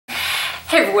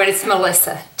Hey everyone, it's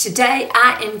Melissa. Today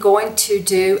I am going to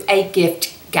do a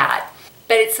gift guide,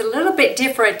 but it's a little bit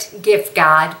different gift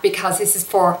guide because this is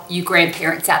for you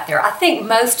grandparents out there. I think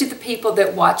most of the people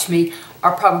that watch me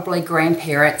are probably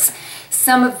grandparents.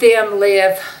 Some of them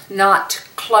live not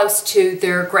close to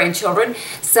their grandchildren,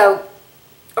 so,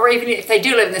 or even if they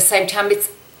do live in the same town,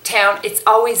 it's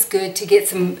always good to get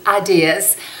some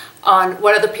ideas on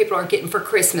what other people are getting for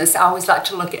Christmas. I always like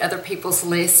to look at other people's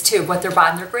lists too, what they're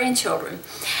buying their grandchildren.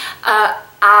 I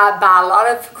buy a lot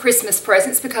of Christmas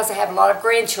presents because I have a lot of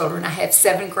grandchildren. I have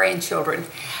 7 grandchildren.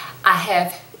 I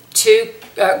have 2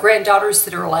 granddaughters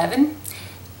that are 11,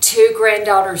 2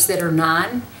 granddaughters that are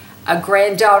 9, a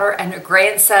granddaughter and a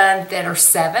grandson that are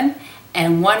 7,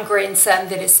 and 1 grandson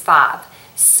that is 5.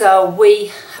 So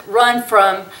we run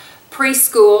from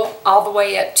preschool all the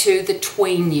way up to the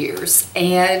tween years,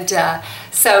 and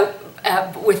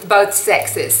with both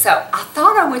sexes. So I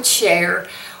thought I would share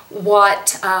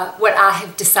what I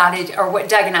have decided, or what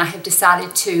Doug and I have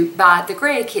decided to buy the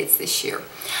grandkids this year.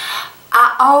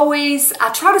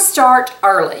 I try to start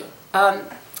early.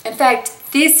 In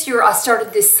fact, this year I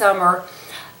started this summer.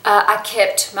 I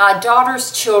kept my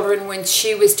daughter's children when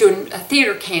she was doing a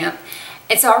theater camp.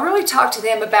 And so I really talked to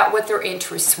them about what their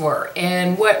interests were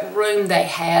and what room they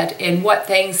had and what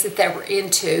things that they were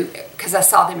into, because I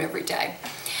saw them every day.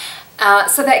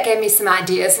 So that gave me some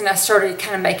ideas, and I started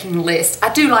kind of making lists.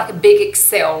 I do like a big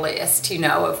Excel list, you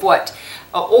know, of what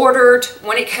I ordered,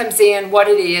 when it comes in, what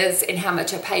it is, and how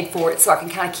much I paid for it, so I can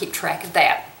kind of keep track of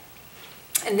that.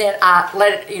 And then I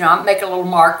let it, I make a little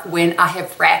mark when I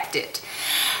have wrapped it.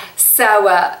 So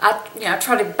I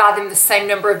try to buy them the same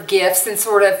number of gifts and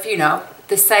sort of,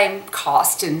 the same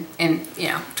cost, and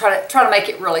try to make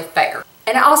it really fair.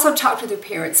 And I also talk to their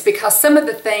parents, because some of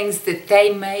the things that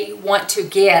they may want to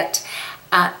get,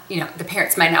 the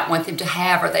parents may not want them to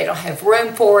have, or they don't have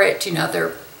room for it.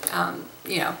 Their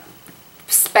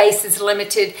space is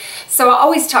limited. So I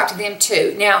always talk to them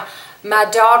too. Now, my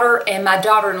daughter and my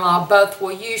daughter-in-law both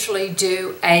will usually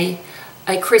do a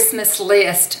Christmas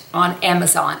list on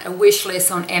Amazon, a wish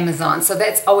list on Amazon. So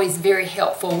that's always very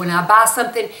helpful. When I buy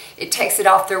something, it takes it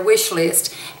off their wish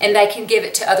list, and they can give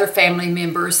it to other family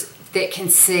members that can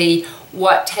see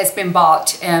what has been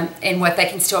bought, and what they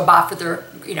can still buy for their,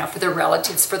 for their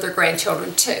relatives, for their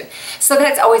grandchildren too. So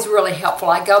that's always really helpful.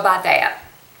 I go by that.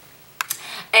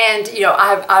 And,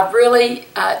 I really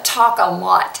talk a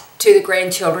lot to the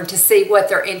grandchildren to see what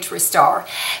their interests are.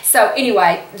 So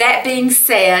anyway, that being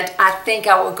said, I think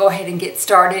I will go ahead and get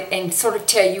started and sort of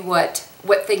tell you what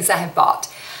things I have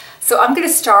bought. So I'm going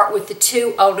to start with the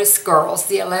 2 oldest girls,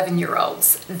 the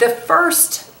 11-year-olds. The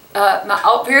first,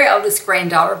 my very oldest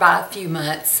granddaughter by a few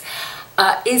months,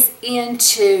 is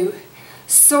into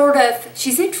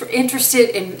she's interested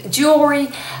in jewelry.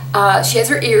 She has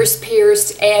her ears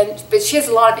pierced, but she has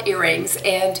a lot of earrings,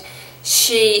 and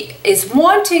she is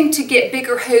wanting to get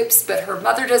bigger hoops, but her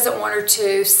mother doesn't want her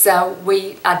to, so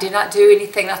I did not do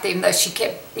anything like that, even though she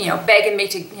kept, begging me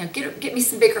to, get me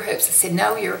some bigger hoops. I said,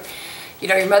 no, your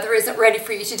mother isn't ready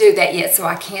for you to do that yet, so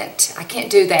I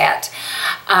can't do that.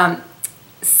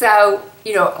 So,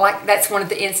 like, that's one of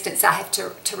the instances I have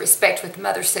to respect what the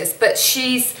mother says. But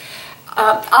she's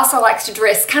also likes to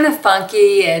dress kind of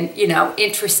funky and,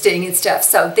 interesting and stuff.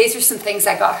 So these are some things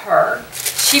I got her.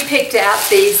 She picked out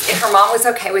these, and her mom was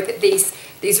okay with it,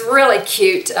 these really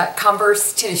cute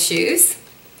Converse tennis shoes.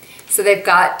 So they've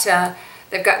got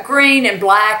green and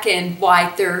black and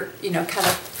white. They're,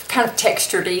 kind of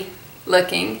textured-y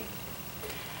looking.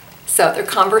 So they're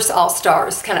Converse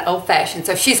All-Stars, kind of old-fashioned.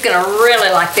 So she's going to really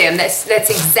like them. That's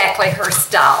exactly her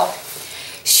style.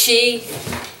 She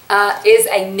is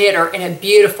a knitter, and a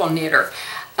beautiful knitter.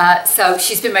 So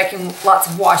she's been making lots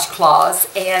of washcloths,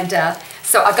 and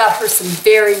so I got her some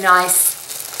very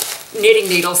nice knitting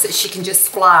needles that she can just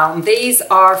fly on. These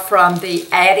are from the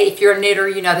Addi. If you're a knitter,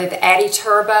 you know that the Addi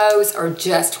Turbos are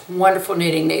just wonderful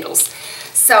knitting needles.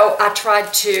 So I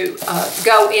tried to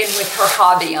go in with her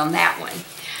hobby on that one.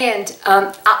 And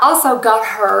I also got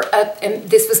her, and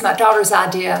this was my daughter's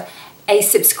idea, a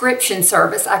subscription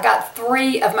service. I got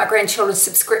 3 of my grandchildren's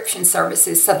subscription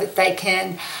services so that they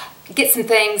can get some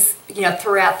things,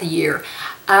 throughout the year.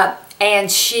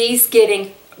 And she's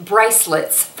getting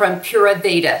bracelets from Pura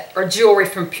Vida, or jewelry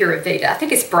from Pura Vida. I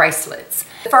think it's bracelets.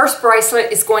 The first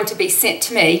bracelet is going to be sent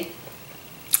to me,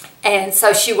 and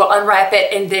so she will unwrap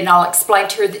it, and then I'll explain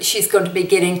to her that she's going to be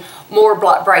getting more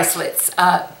bracelets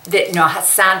that I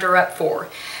signed her up for.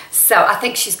 So I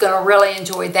think she's going to really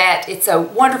enjoy that. It's a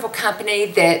wonderful company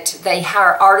that they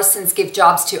hire artisans, give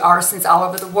jobs to artisans all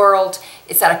over the world.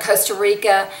 It's out of Costa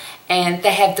Rica, and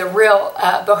they have the real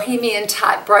bohemian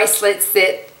type bracelets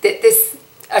that that this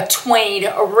a tween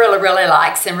really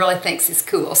likes and really thinks is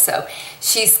cool. So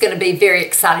she's going to be very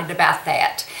excited about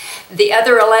that. The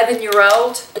other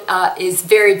 11-year-old is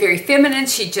very feminine.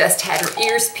 She just had her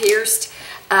ears pierced.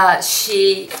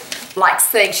 She likes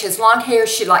things. She has long hair.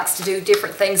 She likes to do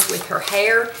different things with her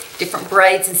hair, different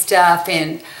braids and stuff,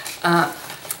 and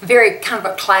very kind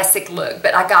of a classic look.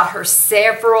 But I got her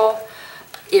several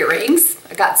earrings.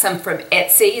 I got some from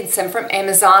Etsy and some from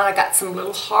Amazon. I got some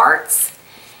little hearts.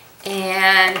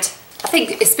 And I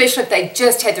think especially if they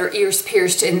just had their ears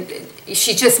pierced, and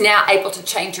she's just now able to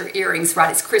change her earrings right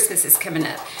as Christmas is coming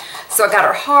up. So I got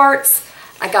her hearts.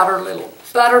 I got her little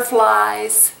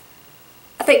butterflies.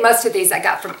 I think most of these I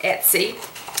got from Etsy.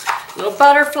 Little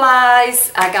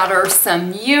butterflies. I got her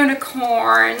some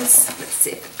unicorns. Let's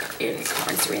see if our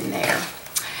unicorns are in there.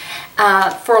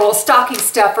 For a little stocking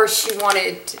stuffer,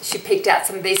 she picked out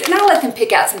some of these, and I let them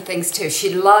pick out some things too.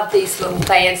 She loved these little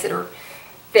bands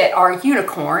that are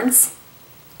unicorns.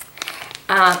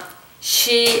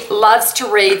 She loves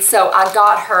to read, so I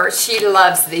got her, she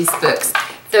loves these books.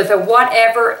 They're the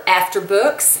Whatever After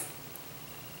books.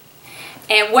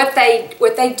 And what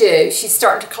they do, she's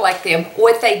starting to collect them.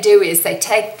 What they do is they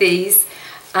take these,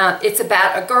 it's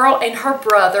about a girl and her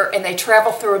brother, and they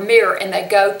travel through a mirror and they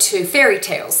go to fairy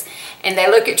tales. And they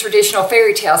look at traditional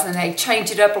fairy tales and they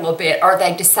change it up a little bit, or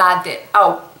they decide that,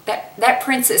 oh, that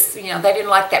princess, you know, they didn't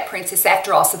like that princess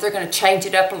after all, so they're going to change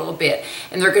it up a little bit,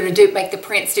 and they're going to make the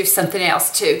prince do something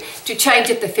else to change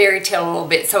up the fairy tale a little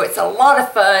bit. So it's a lot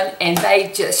of fun, and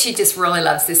she just really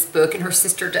loves this book, and her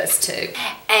sister does too.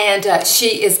 And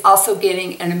she is also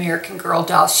getting an American Girl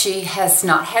doll. She has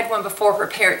not had one before. Her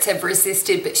parents have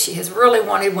resisted, but she has really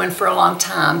wanted one for a long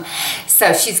time.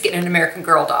 So she's getting an American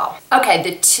Girl doll. Okay,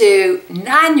 the two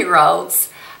 9-year-olds.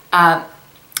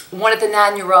 One of the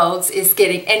 9-year-olds is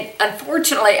getting, and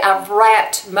unfortunately I've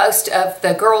wrapped most of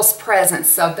the girls' presents,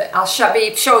 so I'll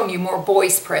be showing you more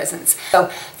boys' presents. So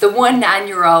the one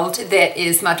 9-year-old that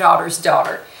is my daughter's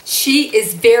daughter, she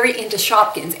is very into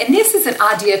Shopkins, and this is an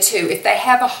idea too. If they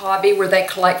have a hobby where they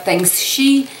collect things,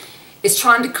 she is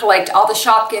trying to collect all the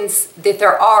Shopkins that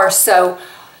there are, so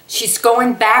she's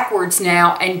going backwards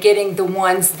now and getting the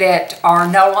ones that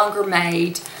are no longer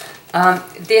made.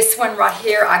 This one right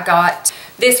here I got.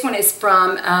 This one is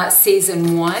from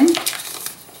season 1.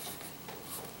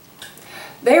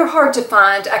 They're hard to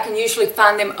find. I can usually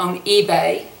find them on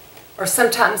eBay or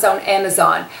sometimes on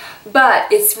Amazon.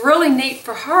 But it's really neat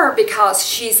for her because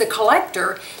she's a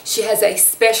collector. She has a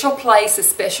special place, a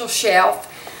special shelf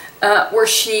where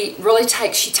she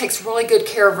takes really good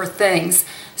care of her things.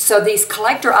 So these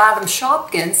collector item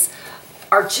Shopkins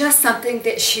are just something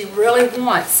that she really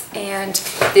wants. And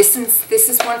this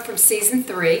is one from season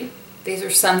 3. These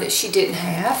are some that she didn't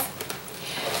have.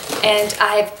 And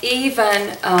I've even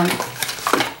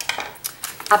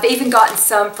gotten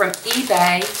some from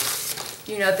eBay,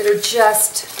 you know, that are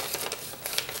just,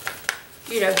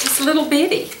 you know, just little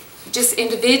bitty, just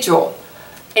individual.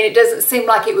 And it doesn't seem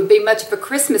like it would be much of a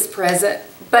Christmas present,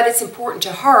 but it's important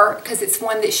to her because it's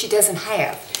one that she doesn't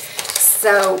have.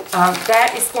 So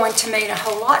that is going to mean a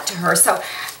whole lot to her. So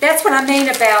that's what I mean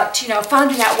about, you know,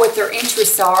 finding out what their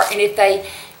interests are. And if they,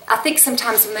 I think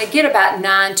sometimes when they get about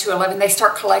 9 to 11, they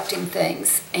start collecting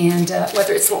things. And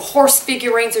whether it's little horse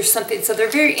figurines or something. So they're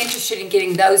very interested in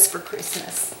getting those for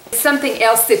Christmas. Something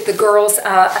else that the girls,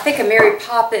 I think a Mary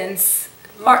Poppins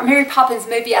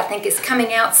movie, I think, is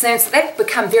coming out soon. So they've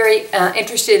become very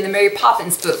interested in the Mary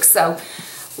Poppins books. So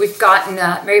we've gotten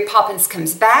Mary Poppins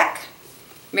Comes Back,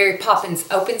 Mary Poppins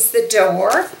Opens the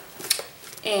Door,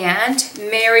 and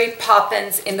Mary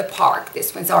Poppins in the Park.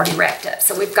 This one's already wrapped up.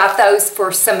 So we've got those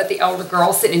for some of the older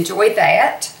girls that enjoy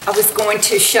that. I was going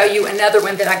to show you another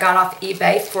one that I got off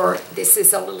eBay for, this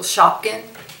is a little Shopkin,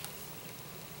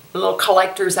 a little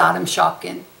collector's item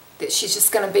Shopkin that she's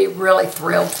just going to be really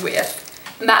thrilled with.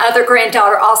 My other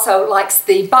granddaughter also likes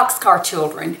the Boxcar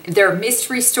Children. They're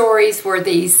mystery stories where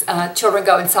these children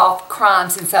go and solve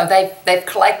crimes, and so they've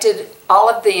collected all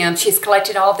of them. She's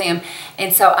collected all of them,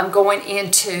 and so I'm going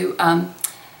into,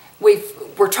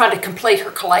 we're trying to complete her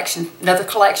collection, another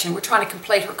collection. We're trying to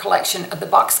complete her collection of the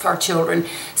Boxcar Children.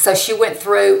 So she went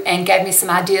through and gave me some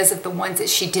ideas of the ones that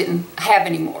she didn't have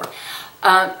anymore.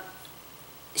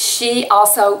 She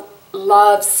also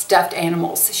loves stuffed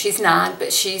animals. She's 9,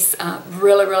 but she's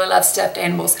really loves stuffed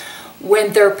animals.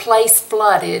 When their place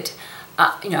flooded,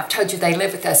 you know, I've told you they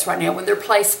live with us right now. When their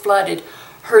place flooded,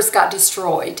 hers got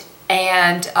destroyed,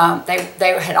 and they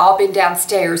had all been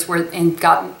downstairs and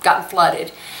gotten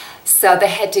flooded. So they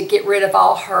had to get rid of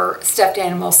all her stuffed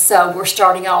animals. So we're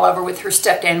starting all over with her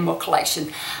stuffed animal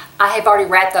collection. I have already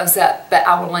wrapped those up, but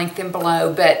I will link them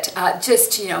below. But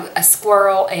just, you know, a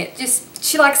squirrel, and just,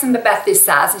 she likes them about this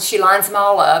size, and she lines them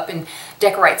all up and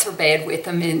decorates her bed with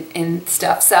them and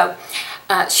stuff. So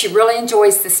she really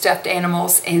enjoys the stuffed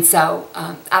animals, and so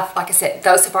like I said,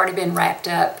 those have already been wrapped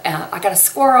up. I got a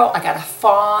squirrel, I got a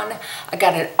fawn, I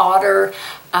got an otter,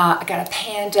 I got a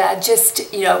panda,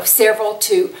 just, you know, several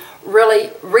to really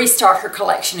restart her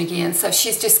collection again. So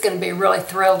she's just going to be really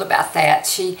thrilled about that.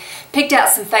 She picked out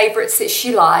some favorites that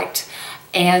she liked,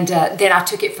 and then I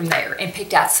took it from there and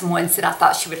picked out some ones that I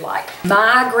thought she would like.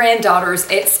 My granddaughters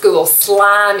at school,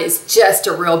 slime is just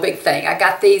a real big thing. I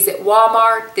got these at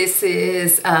Walmart. This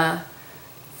is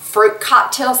fruit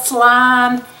cocktail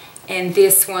slime, and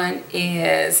this one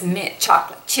is mint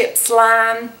chocolate chip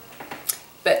slime.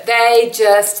 But they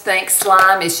just think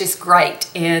slime is just great,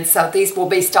 and so these will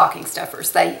be stocking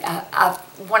stuffers.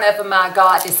 One of them I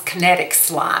got is kinetic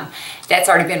slime. That's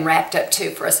already been wrapped up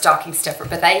too for a stocking stuffer.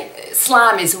 But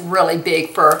slime is really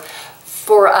big for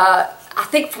I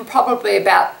think from probably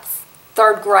about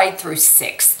 3rd grade through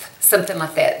 6th, something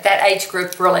like that. That age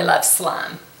group really loves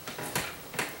slime,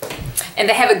 and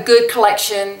they have a good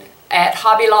collection at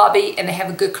Hobby Lobby, and they have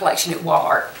a good collection at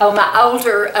Walmart. Oh,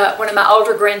 one of my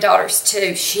older granddaughters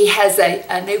too, she has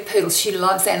a new poodle. She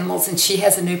loves animals, and she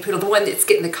has a new poodle, the one that's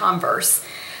getting the Converse.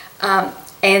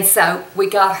 And so we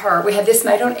got her, we have this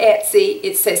made on Etsy.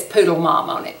 It says Poodle Mom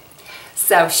on it.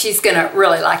 So she's gonna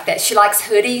really like that. She likes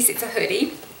hoodies, it's a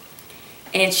hoodie.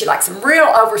 And she likes them real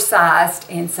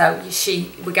oversized, and so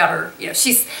we got her, you know,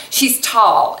 she's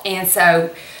tall, and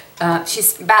so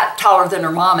she's about taller than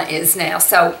her mama is now.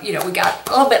 So, you know, we got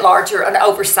a little bit larger, an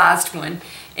oversized one,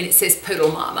 and it says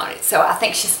Poodle Mom on it. So I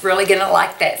think she's really going to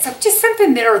like that. So just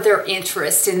something that are their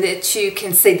interest and that you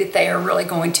can see that they are really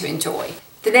going to enjoy.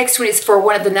 The next one is for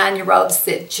one of the 9-year-olds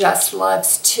that just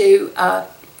loves to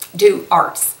do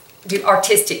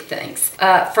artistic things.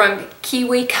 From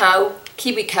KiwiCo,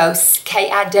 Kiwico,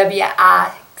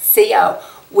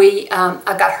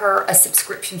 I got her a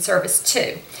subscription service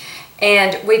too.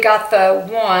 And we got the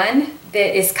one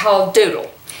that is called Doodle.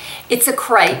 It's a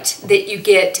crate that you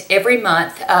get every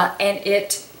month, and you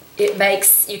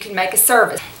can make a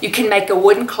service. You can make a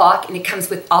wooden clock, and it comes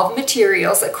with all the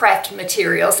materials, craft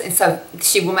materials, and so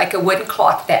she will make a wooden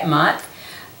clock that month.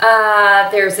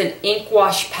 There's an ink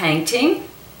wash painting,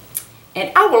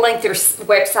 and I will link their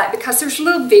website because there's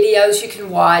little videos you can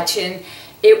watch, and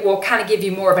it will kind of give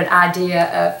you more of an idea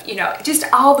of, you know, just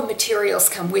all the materials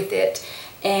come with it.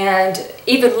 And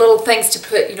even little things to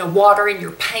put, you know, water in your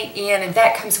paint in, and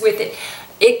that comes with it.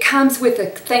 It comes with a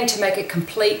thing to make a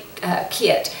complete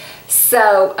kit.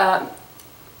 So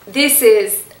this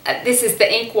is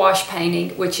the ink wash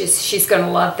painting, which is, she's going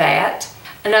to love that.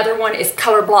 Another one is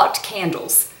color blocked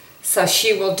candles. So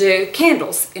she will do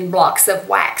candles in blocks of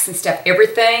wax and stuff.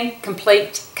 Everything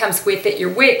complete comes with it,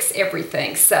 your wicks,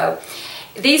 everything. So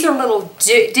these are little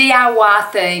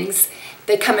DIY things.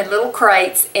 They come in little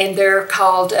crates, and they're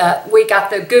called, we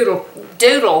got the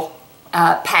Doodle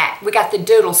pack. We got the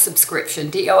Doodle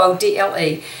subscription,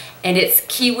 D-O-O-D-L-E, and it's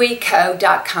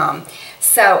kiwico.com.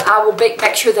 So I will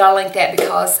make sure that I link that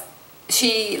because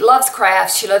she loves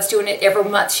crafts. She loves doing it every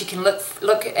month. She can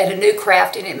look at a new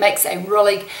craft, and it makes a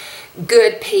really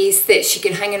good piece that she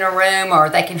can hang in her room, or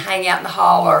they can hang out in the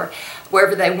hall or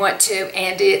wherever they want to.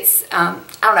 And it's, I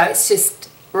don't know, it's just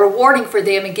rewarding for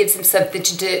them and gives them something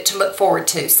to look forward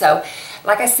to. So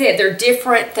like I said, there are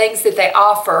different things that they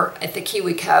offer at the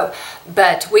KiwiCo,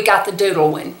 but we got the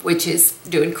Doodle one, which is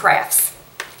doing crafts,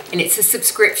 and it's a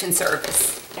subscription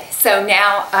service. So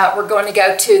now we're going to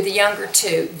go to the younger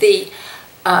two.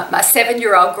 My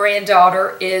 7-year-old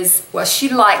granddaughter she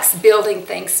likes building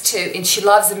things too, and she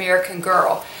loves American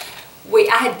Girl.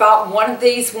 I had bought one of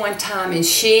these one time, and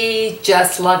she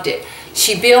just loved it.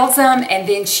 She builds them, and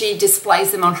then she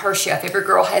displays them on her shelf. Every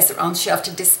girl has their own shelf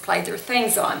to display their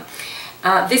things on.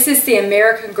 This is the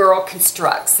American Girl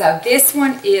Construct. So this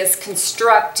one is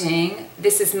constructing,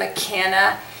 this is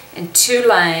McKenna and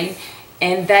Tulane,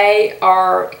 and they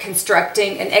are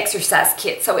constructing an exercise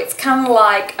kit. So it's kind of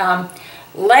like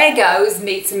Legos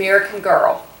meets American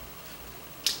Girl.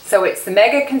 So it's the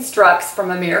Mega Constructs from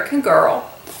American Girl.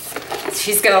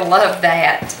 She's going to love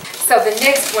that. So the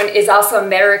next one is also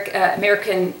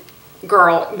American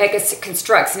Girl Mega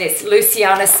Constructs, and it's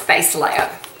Luciana's Space Lab.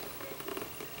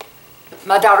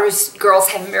 My daughter's girls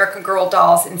have American Girl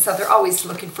dolls, and so they're always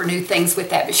looking for new things with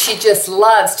that. But she just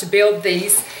loves to build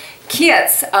these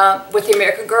kits with the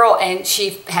American Girl, and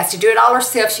she has to do it all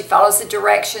herself. She follows the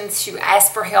directions. She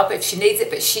asks for help if she needs it,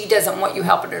 but she doesn't want you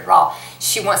helping her at all.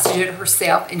 She wants to do it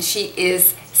herself, and she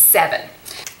is 7.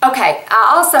 Okay,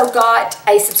 I also got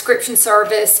a subscription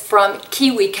service from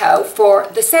KiwiCo for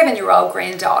the 7-year-old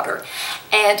granddaughter.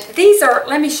 And these are,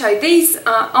 let me show you, these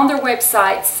on their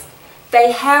websites,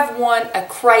 they have a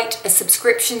crate, a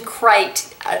subscription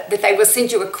crate, that they will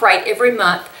send you a crate every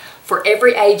month for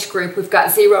every age group. We've got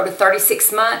 0 to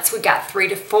 36 months, we got 3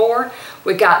 to 4,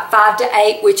 we got 5 to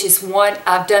 8, which is one,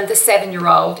 I've done the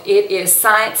 7-year-old. It is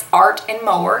science, art, and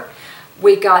more.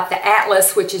 We got the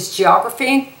Atlas, which is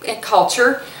geography and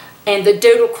culture, and the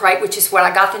Doodle Crate, which is what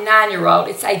I got the 9-year-old.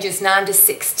 It's ages 9 to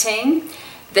 16.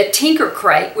 The Tinker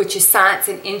Crate, which is science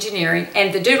and engineering,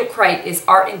 and the Doodle Crate is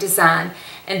art and design.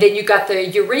 And then you got the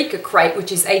Eureka Crate,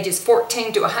 which is ages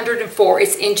 14 to 104.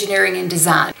 It's engineering and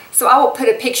design. So I will put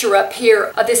a picture up here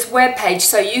of this web page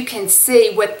so you can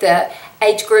see what the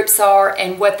age groups are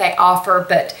and what they offer.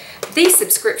 But these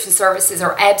subscription services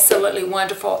are absolutely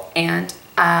wonderful, and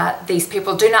these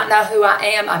people do not know who I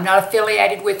am. I'm not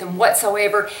affiliated with them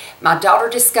whatsoever. My daughter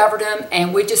discovered them,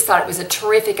 and we just thought it was a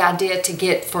terrific idea to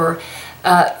get for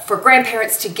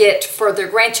grandparents to get for their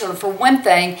grandchildren. For one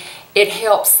thing, it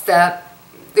helps the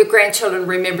grandchildren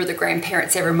remember the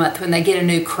grandparents every month when they get a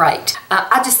new crate.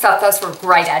 I just thought those were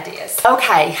great ideas.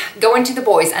 Okay, going to the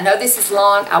boys. I know this is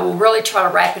long. I will really try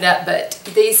to wrap it up, but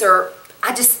these are,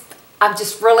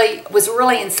 was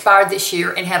really inspired this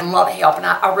year and had a lot of help, and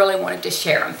I really wanted to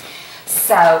share them.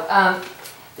 So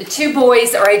the two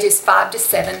boys are ages 5 to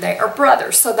 7. They are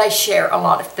brothers, so they share a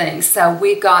lot of things. So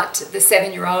we got the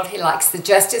 7-year-old. He likes the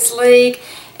Justice League,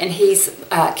 and he's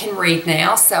can read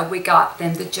now. So we got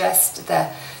them the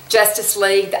Justice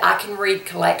League, the I Can Read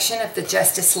collection of the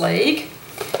Justice League.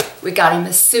 We got him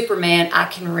the Superman I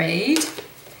Can Read.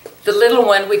 The little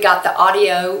one, we got the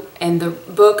audio and the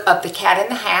book of The Cat in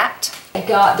the Hat.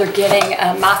 They're getting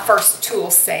My First Tool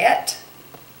Set.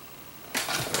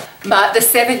 The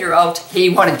 7-year-old, he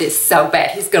wanted this so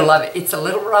bad. He's going to love it. It's a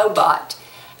little robot.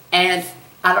 And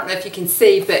I don't know if you can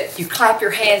see, but you clap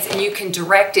your hands and you can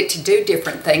direct it to do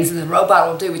different things, and the robot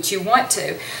will do what you want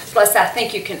to. Plus, I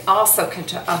think you can also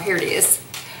control, oh, here it is.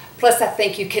 Plus, I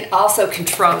think you can also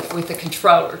control it with a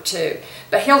controller too.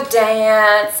 But he'll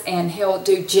dance and he'll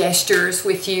do gestures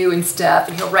with you and stuff,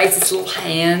 and he'll raise his little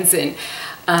hands and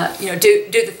you know, do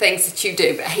the things that you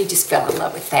do. But he just fell in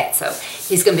love with that, so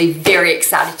he's going to be very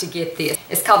excited to get this.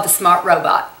 It's called the Smart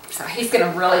Robot, so he's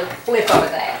going to really flip over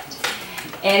that.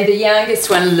 And the youngest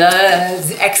one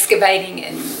loves excavating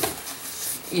and,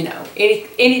 you know,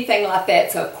 anything like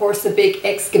that. So of course the big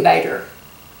excavator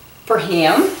for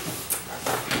him.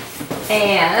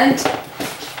 And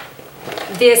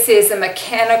this is a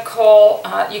mechanical,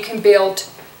 you can build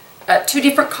 2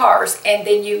 different cars, and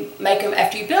then you make them,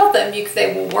 after you build them,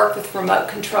 they will work with remote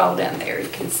control down there, you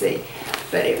can see.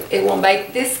 But it will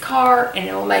make this car, and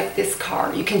it will make this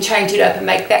car. You can change it up and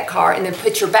make that car, and then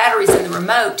put your batteries in the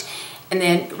remote, and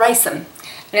then race them.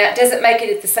 Now, it doesn't make it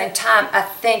at the same time. I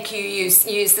think you use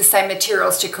the same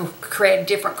materials to create a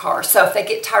different car. So if they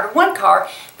get tired of one car,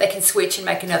 they can switch and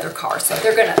make another car. So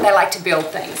they like to build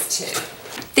things too.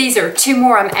 These are 2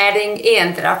 more I'm adding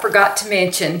in that I forgot to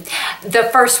mention. The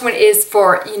first one is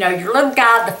for, you know, your little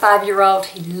guy, the 5-year-old.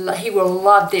 He will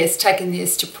love this, taking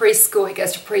this to preschool. He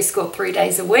goes to preschool 3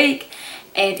 days a week,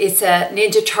 and it's a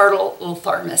Ninja Turtle little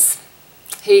thermos.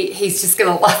 He's just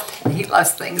going to love that. He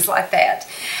loves things like that.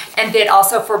 And then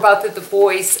also for both of the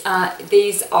boys,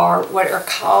 these are what are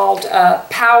called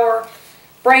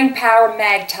Brain Power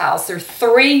Mag Tiles. They're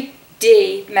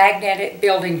 3D magnetic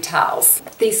building tiles.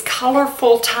 These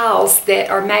colorful tiles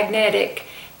that are magnetic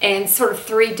and sort of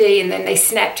 3D, and then they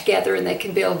snap together and they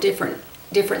can build different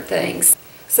things.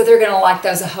 So they're going to like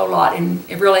those a whole lot and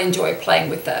really enjoy playing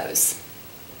with those.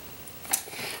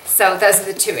 So those are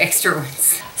the 2 extra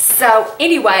ones. So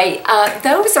anyway,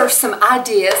 those are some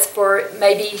ideas for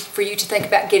maybe for you to think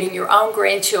about getting your own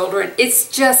grandchildren.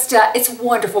 It's just, it's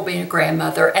wonderful being a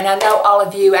grandmother, and I know all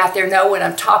of you out there know what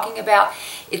I'm talking about.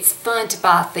 It's fun to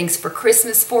buy things for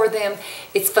Christmas for them.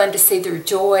 It's fun to see their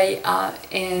joy,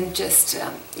 and just,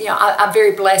 you know, I'm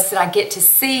very blessed that I get to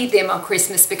see them on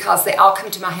Christmas, because they all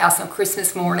come to my house on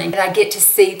Christmas morning, and I get to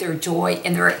see their joy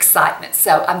and their excitement.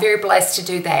 So I'm very blessed to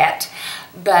do that.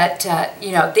 But,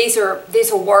 you know, these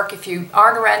will work if you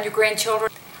aren't around your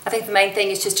grandchildren. I think the main thing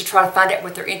is just to try to find out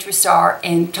what their interests are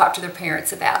and talk to their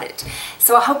parents about it.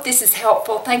 So I hope this is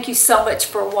helpful. Thank you so much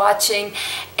for watching.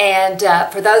 And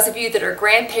for those of you that are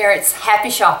grandparents,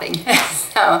 happy shopping.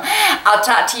 So I'll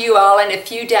talk to you all in a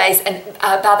few days. And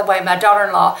by the way, my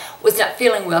daughter-in-law was not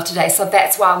feeling well today, so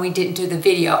that's why we didn't do the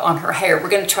video on her hair. We're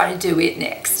going to try to do it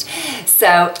next.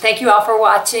 So thank you all for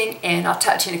watching, and I'll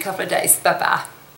talk to you in a couple of days. Bye-bye.